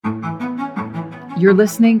You're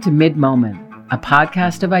listening to Mid Moment, a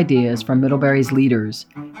podcast of ideas from Middlebury's leaders,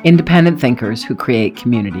 independent thinkers who create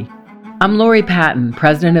community. I'm Lori Patton,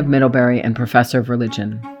 president of Middlebury and professor of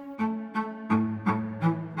religion.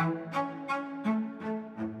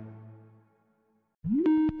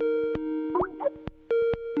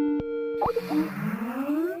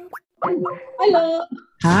 Hello.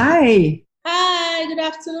 Hi. Hi, good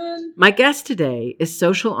afternoon. My guest today is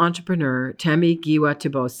social entrepreneur Temi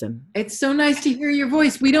Giwa-Tibosin. It's so nice to hear your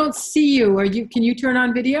voice. We don't see you. Can you turn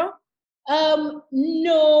on video?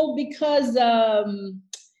 No, because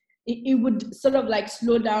it would sort of like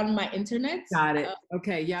slow down my internet. Got it.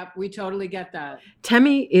 Okay. Yep. We totally get that.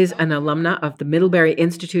 Temi is an alumna of the Middlebury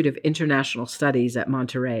Institute of International Studies at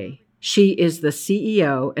Monterey. She is the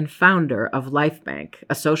CEO and founder of LifeBank,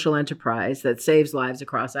 a social enterprise that saves lives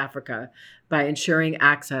across Africa by ensuring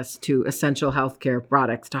access to essential healthcare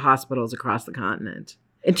products to hospitals across the continent.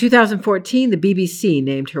 In 2014, the BBC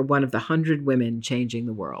named her one of the 100 women changing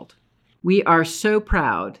the world. We are so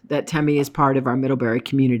proud that Temi is part of our Middlebury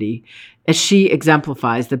community, as she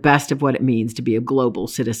exemplifies the best of what it means to be a global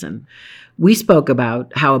citizen. We spoke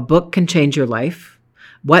about how a book can change your life,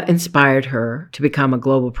 what inspired her to become a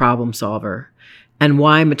global problem solver, and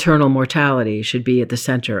why maternal mortality should be at the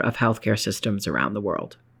center of healthcare systems around the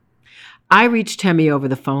world. I reached Temi over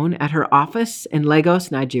the phone at her office in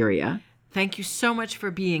Lagos, Nigeria. Thank you so much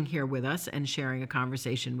for being here with us and sharing a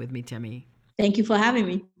conversation with me, Temi. Thank you for having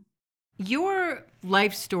me. Your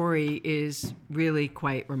life story is really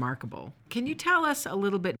quite remarkable. Can you tell us a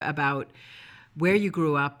little bit about where you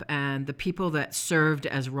grew up and the people that served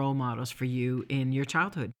as role models for you in your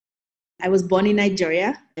childhood? I was born in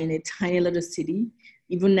Nigeria, in a tiny little city.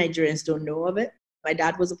 Even Nigerians don't know of it. My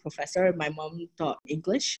dad was a professor and my mom taught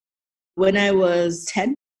English. When I was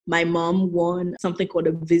 10, my mom won something called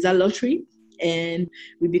a visa lottery, and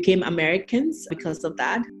we became Americans because of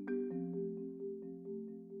that.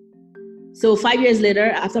 So 5 years later,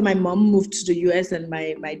 after my mom moved to the US and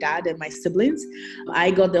my dad and my siblings,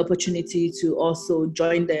 I got the opportunity to also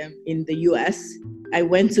join them in the US. I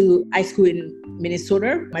went to high school in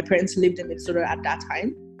Minnesota. My parents lived in Minnesota at that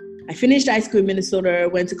time. I finished high school in Minnesota,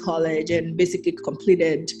 went to college, and basically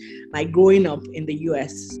completed my growing up in the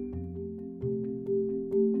US.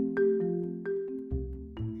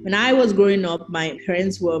 When I was growing up, my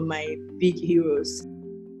parents were my big heroes.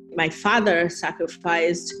 My father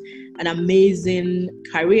sacrificed an amazing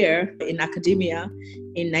career in academia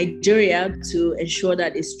in Nigeria to ensure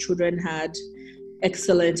that his children had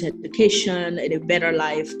excellent education and a better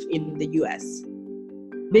life in the US.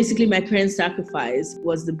 Basically, my parents' sacrifice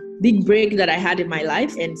was the big break that I had in my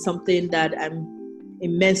life and something that I'm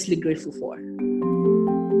immensely grateful for.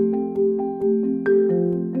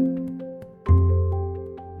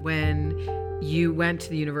 When you went to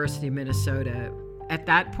the University of Minnesota, at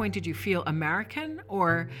that point, did you feel American,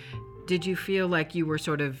 or did you feel like you were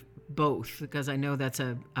sort of both? Because I know that's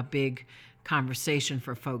a big conversation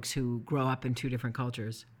for folks who grow up in two different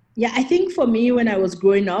cultures. Yeah, I think for me, when I was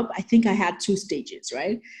growing up, I think I had two stages,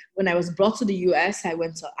 right? When I was brought to the US, I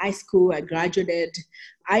went to high school, I graduated.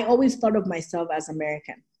 I always thought of myself as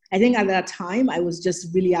American. I think at that time, I was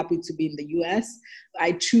just really happy to be in the US.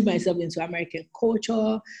 I threw myself into American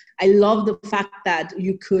culture. I love the fact that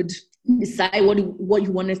you could decide what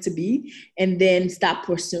you wanted to be and then start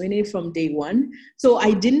pursuing it from day one. So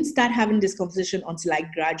I didn't start having this conversation until I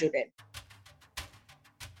graduated.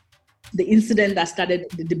 The incident that started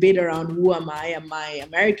the debate around who am I? Am I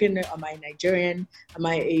American? Am I Nigerian? Am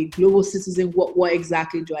I a global citizen? What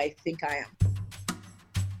exactly do I think I am?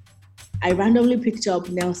 I randomly picked up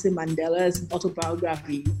Nelson Mandela's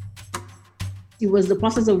autobiography. It was the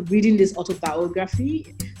process of reading this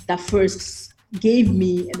autobiography that first gave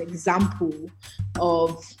me an example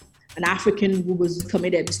of an African who was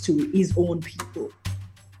committed to his own people.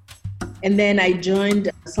 And then I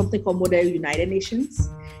joined something called Model United Nations.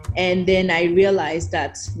 And then I realized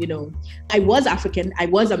that, I was African, I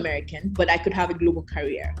was American, but I could have a global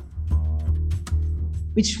career,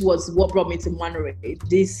 which was what brought me to Monterey.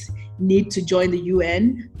 This need to join the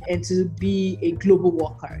UN and to be a global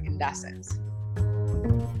worker in that sense.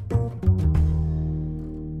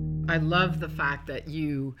 I love the fact that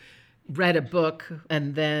you read a book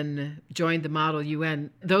and then joined the Model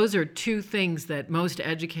UN. Those are two things that most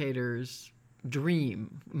educators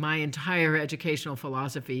dream. My entire educational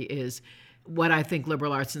philosophy is what I think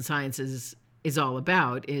liberal arts and sciences is all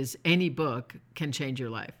about, is any book can change your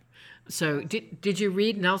life. So did you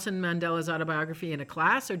read Nelson Mandela's autobiography in a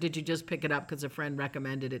class, or did you just pick it up because a friend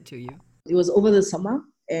recommended it to you? It was over the summer,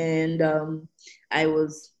 and I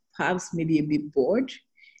was perhaps maybe a bit bored.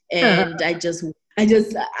 And I just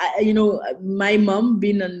My mom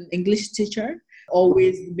being an English teacher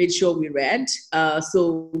always made sure we read.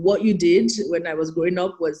 So what you did when I was growing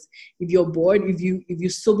up was, if you're bored, if you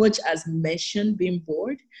so much as mentioned being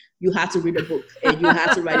bored, you had to read a book and you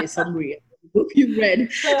had to write a summary of the book you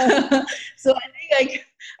read. So I think I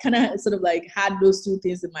kind of sort of like had those two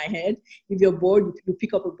things in my head. If you're bored, you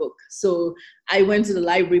pick up a book. So I went to the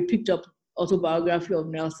library, picked up Autobiography of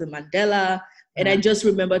Nelson Mandela, and I just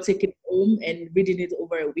remember taking it home and reading it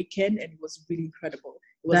over a weekend, and it was really incredible.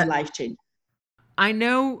 It was life-changing. I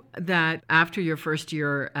know that after your first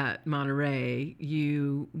year at Monterey,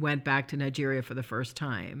 you went back to Nigeria for the first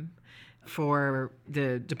time for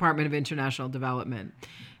the Department of International Development.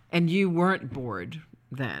 And you weren't bored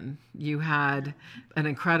then. You had an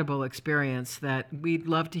incredible experience that we'd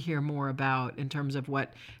love to hear more about in terms of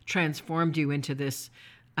what transformed you into this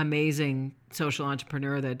amazing social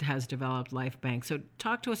entrepreneur that has developed LifeBank. So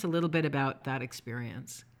talk to us a little bit about that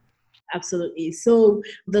experience. Absolutely. So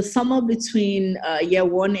the summer between year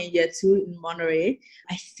 1 and year 2 in Monterey,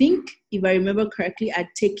 I think, if I remember correctly, I'd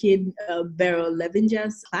taken Beryl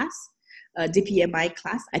Levinger's class, DPMI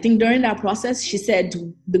class. I think during that process, she said,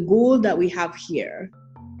 the goal that we have here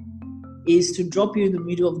is to drop you in the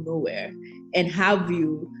middle of nowhere and have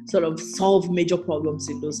you sort of solve major problems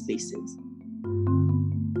in those places.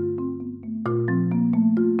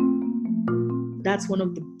 That's one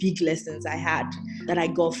of the big lessons I had that I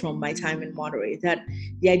got from my time in Monterey, that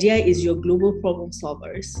the idea is you're global problem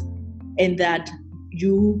solvers and that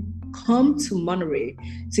you come to Monterey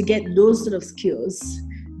to get those sort of skills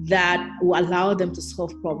that will allow them to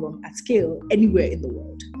solve problems at scale anywhere in the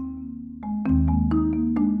world.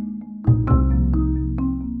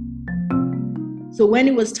 So when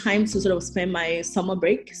it was time to sort of spend my summer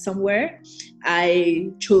break somewhere, I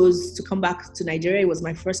chose to come back to Nigeria. It was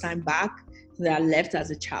my first time back that I left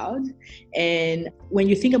as a child. And when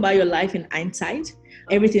you think about your life in hindsight,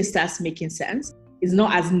 everything starts making sense. It's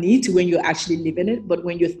not as neat when you're actually living it, but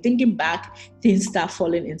when you're thinking back, things start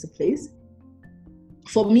falling into place.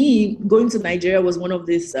 For me, going to Nigeria was one of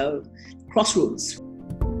these crossroads.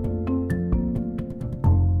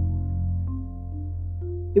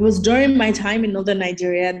 It was during my time in Northern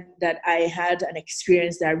Nigeria that I had an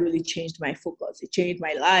experience that really changed my focus. It changed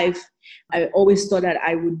my life. I always thought that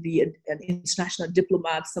I would be an international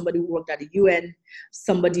diplomat, somebody who worked at the UN,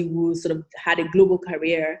 somebody who sort of had a global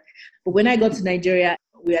career. But when I got to Nigeria,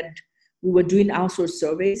 we were doing outsourced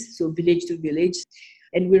surveys, so village to village.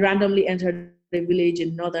 And we randomly entered a village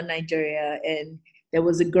in Northern Nigeria, and there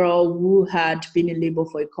was a girl who had been in labor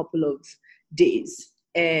for a couple of days.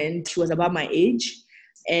 And she was about my age.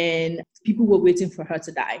 And people were waiting for her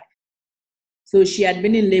to die. So she had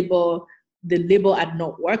been in labor, the labor had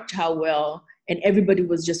not worked out well, and everybody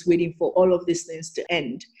was just waiting for all of these things to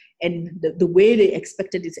end. And the way they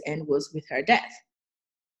expected it to end was with her death.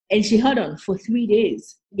 And she held on for 3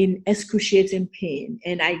 days in excruciating pain,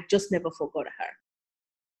 and I just never forgot her.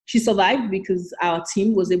 She survived because our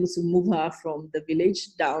team was able to move her from the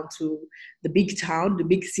village down to the big town, the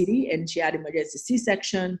big city, and she had emergency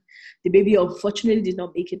C-section. The baby unfortunately did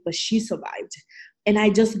not make it, but she survived. And I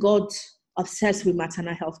just got obsessed with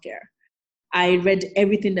maternal health care. I read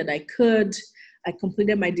everything that I could. I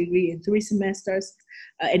completed my degree in 3 semesters,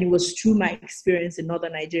 and it was through my experience in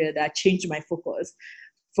Northern Nigeria that changed my focus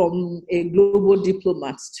from a global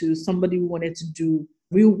diplomat to somebody who wanted to do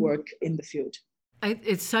real work in the field.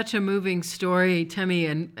 It's such a moving story, Temi,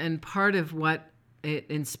 and part of what it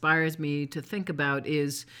inspires me to think about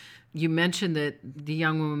is you mentioned that the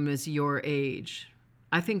young woman is your age.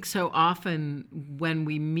 I think so often when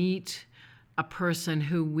we meet a person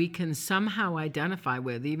who we can somehow identify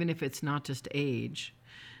with, even if it's not just age,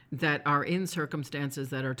 that are in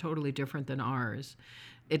circumstances that are totally different than ours,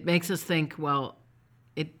 it makes us think, well,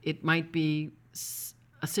 it might be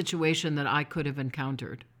a situation that I could have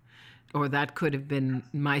encountered, or that could have been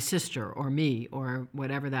my sister or me or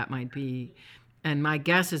whatever that might be. And my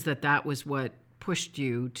guess is that that was what pushed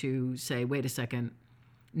you to say, wait a second,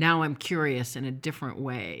 now I'm curious in a different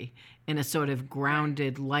way, in a sort of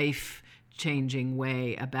grounded, life-changing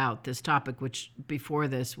way about this topic, which before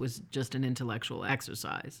this was just an intellectual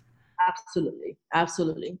exercise. Absolutely,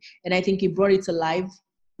 absolutely. And I think it brought it to life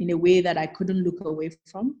in a way that I couldn't look away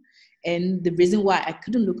from. And the reason why I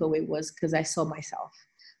couldn't look away was because I saw myself.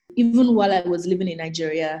 Even while I was living in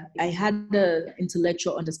Nigeria, I had the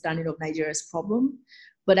intellectual understanding of Nigeria's problem,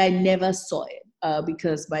 but I never saw it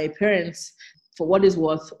because my parents, for what it's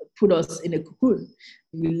worth, put us in a cocoon.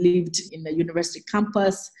 We lived in a university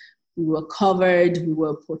campus. we were covered, we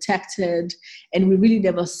were protected, and we really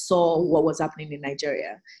never saw what was happening in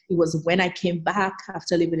Nigeria. It was when I came back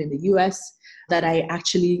after living in the US that I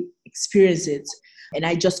actually experienced it, and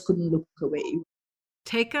I just couldn't look away.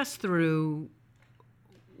 Take us through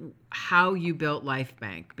how you built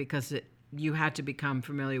LifeBank, because you had to become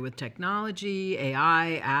familiar with technology,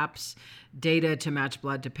 AI, apps, data to match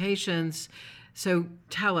blood to patients. So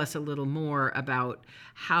tell us a little more about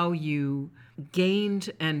how you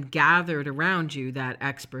gained and gathered around you that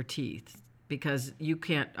expertise, because you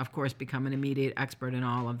can't, of course, become an immediate expert in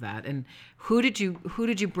all of that. And who did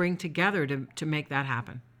you bring together to make that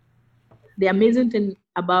happen? The amazing thing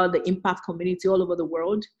about the impact community all over the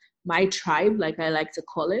world, my tribe, like I like to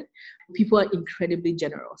call it, people are incredibly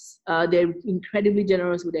generous. They're incredibly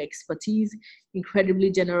generous with their expertise,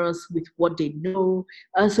 incredibly generous with what they know.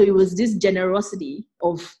 So it was this generosity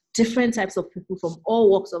of different types of people from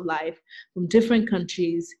all walks of life, from different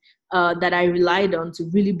countries, that I relied on to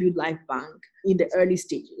really build LifeBank in the early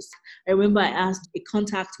stages. I remember I asked a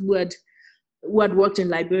contact who had worked in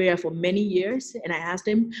Liberia for many years, and I asked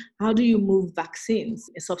him, how do you move vaccines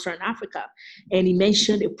in sub-Saharan Africa? And he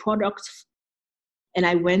mentioned a product, and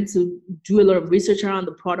I went to do a lot of research around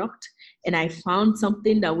the product, and I found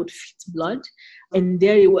something that would fit blood, and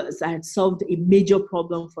there it was. I had solved a major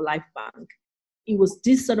problem for LifeBank. It was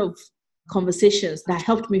this sort of conversations that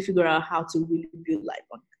helped me figure out how to really build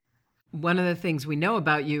LifeBank. One of the things we know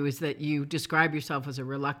about you is that you describe yourself as a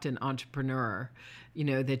reluctant entrepreneur,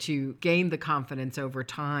 that you gained the confidence over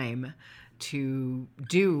time to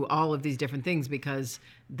do all of these different things because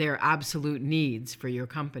they're absolute needs for your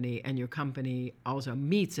company, and your company also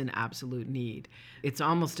meets an absolute need. It's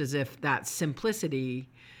almost as if that simplicity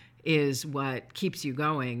is what keeps you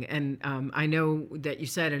going. And I know that you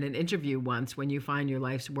said in an interview once, when you find your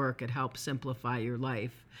life's work, it helps simplify your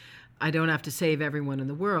life. I don't have to save everyone in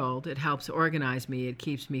the world. It helps organize me. It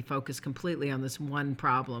keeps me focused completely on this one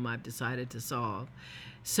problem I've decided to solve.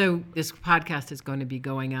 So this podcast is going to be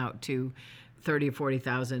going out to 30 or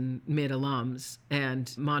 40,000 MID alums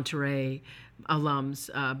and Monterey alums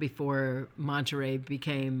before Monterey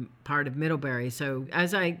became part of Middlebury. So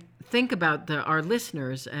as I think about our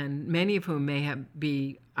listeners, and many of whom may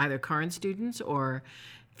be either current students or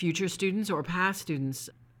future students or past students,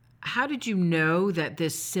 how did you know that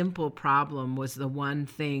this simple problem was the one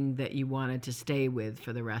thing that you wanted to stay with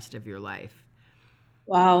for the rest of your life?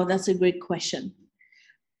 Wow, that's a great question.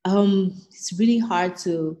 It's really hard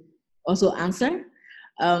to also answer.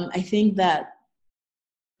 I think that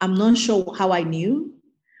I'm not sure how I knew,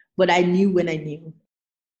 but I knew when I knew.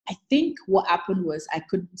 I think what happened was I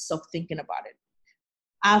couldn't stop thinking about it.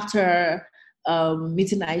 After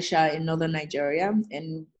meeting Aisha in northern Nigeria,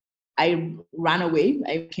 and I ran away.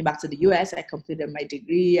 I came back to the US. I completed my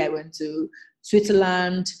degree. I went to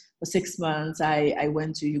Switzerland for 6 months. I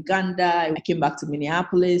went to Uganda. I came back to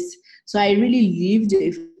Minneapolis. So I really lived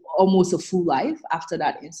almost a full life after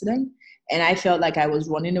that incident. And I felt like I was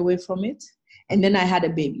running away from it. And then I had a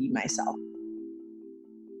baby myself.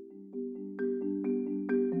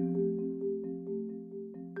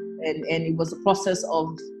 And it was a process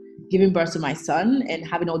of giving birth to my son and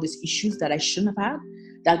having all these issues that I shouldn't have had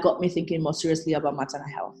that got me thinking more seriously about maternal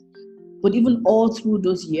health. But even all through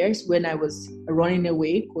those years when I was running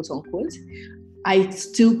away, quote unquote, I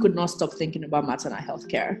still could not stop thinking about maternal health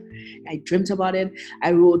care. I dreamt about it.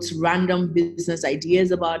 I wrote random business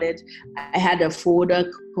ideas about it. I had a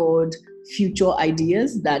folder called Future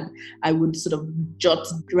Ideas that I would sort of jot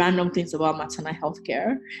random things about maternal health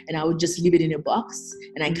care, and I would just leave it in a box.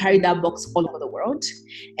 And I carried that box all over the world.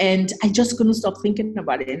 And I just couldn't stop thinking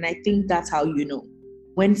about it. And I think that's how you know.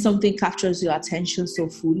 When something captures your attention so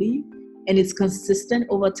fully and it's consistent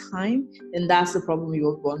over time, then that's the problem you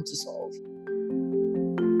are going to solve.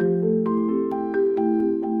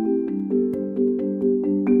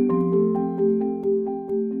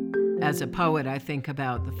 As a poet, I think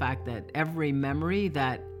about the fact that every memory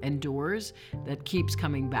that endures, that keeps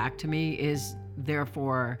coming back to me, is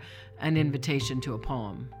therefore an invitation to a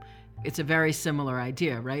poem. It's a very similar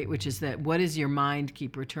idea, right? Which is that what does your mind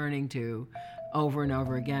keep returning to over and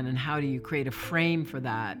over again, and how do you create a frame for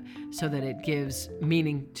that so that it gives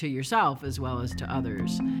meaning to yourself as well as to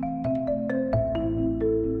others?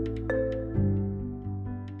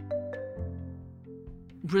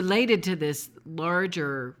 Related to this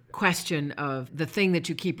larger question of the thing that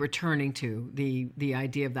you keep returning to, the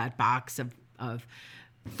idea of that box of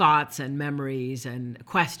thoughts and memories and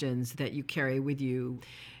questions that you carry with you,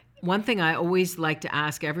 one thing I always like to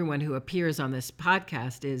ask everyone who appears on this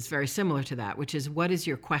podcast is very similar to that, which is, what is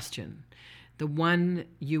your question? the one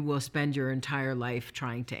you will spend your entire life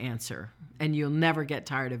trying to answer, and you'll never get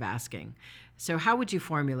tired of asking. So how would you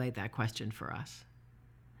formulate that question for us?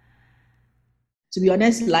 To be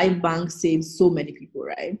honest, LifeBank saves so many people,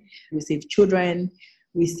 right? We save children,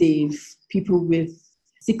 we save people with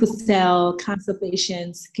sickle cell, cancer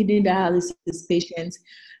patients, kidney dialysis patients.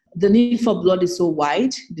 The need for blood is so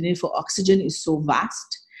wide, the need for oxygen is so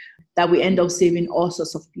vast that we end up saving all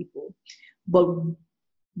sorts of people. But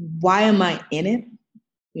why am I in it?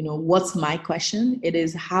 What's my question? It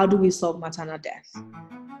is, how do we solve maternal death?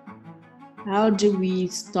 How do we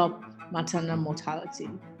stop maternal mortality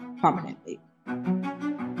permanently?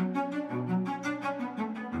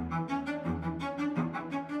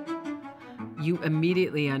 You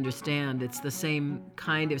immediately understand it's the same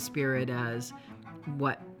kind of spirit as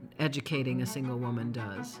what educating a single woman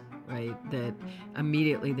does, right? That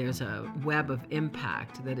immediately there's a web of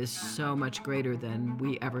impact that is so much greater than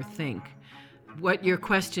we ever think. What your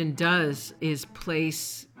question does is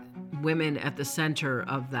place women at the center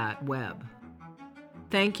of that web.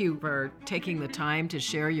 Thank you for taking the time to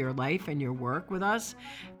share your life and your work with us.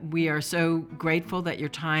 We are so grateful that your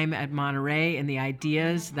time at Monterey and the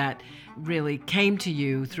ideas that really came to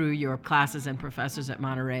you through your classes and professors at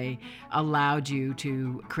Monterey allowed you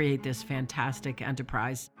to create this fantastic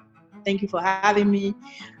enterprise. Thank you for having me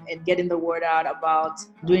and getting the word out about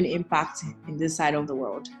doing impact in this side of the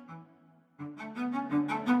world.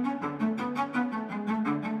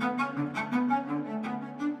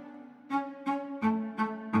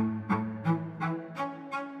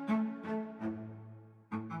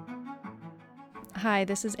 Hi,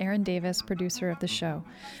 this is Erin Davis, producer of the show.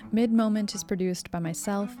 Mid-Moment is produced by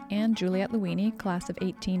myself and Juliette Luini, class of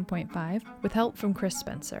 18.5, with help from Chris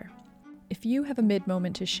Spencer. If you have a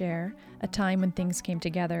mid-moment to share, a time when things came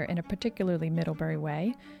together in a particularly Middlebury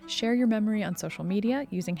way, share your memory on social media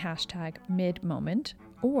using hashtag #midmoment,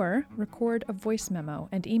 or record a voice memo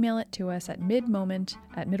and email it to us at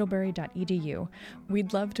midmoment@middlebury.edu.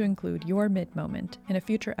 We'd love to include your mid-moment in a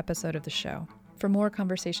future episode of the show. For more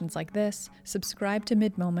conversations like this, subscribe to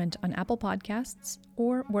Mid-Moment on Apple Podcasts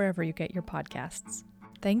or wherever you get your podcasts.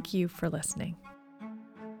 Thank you for listening.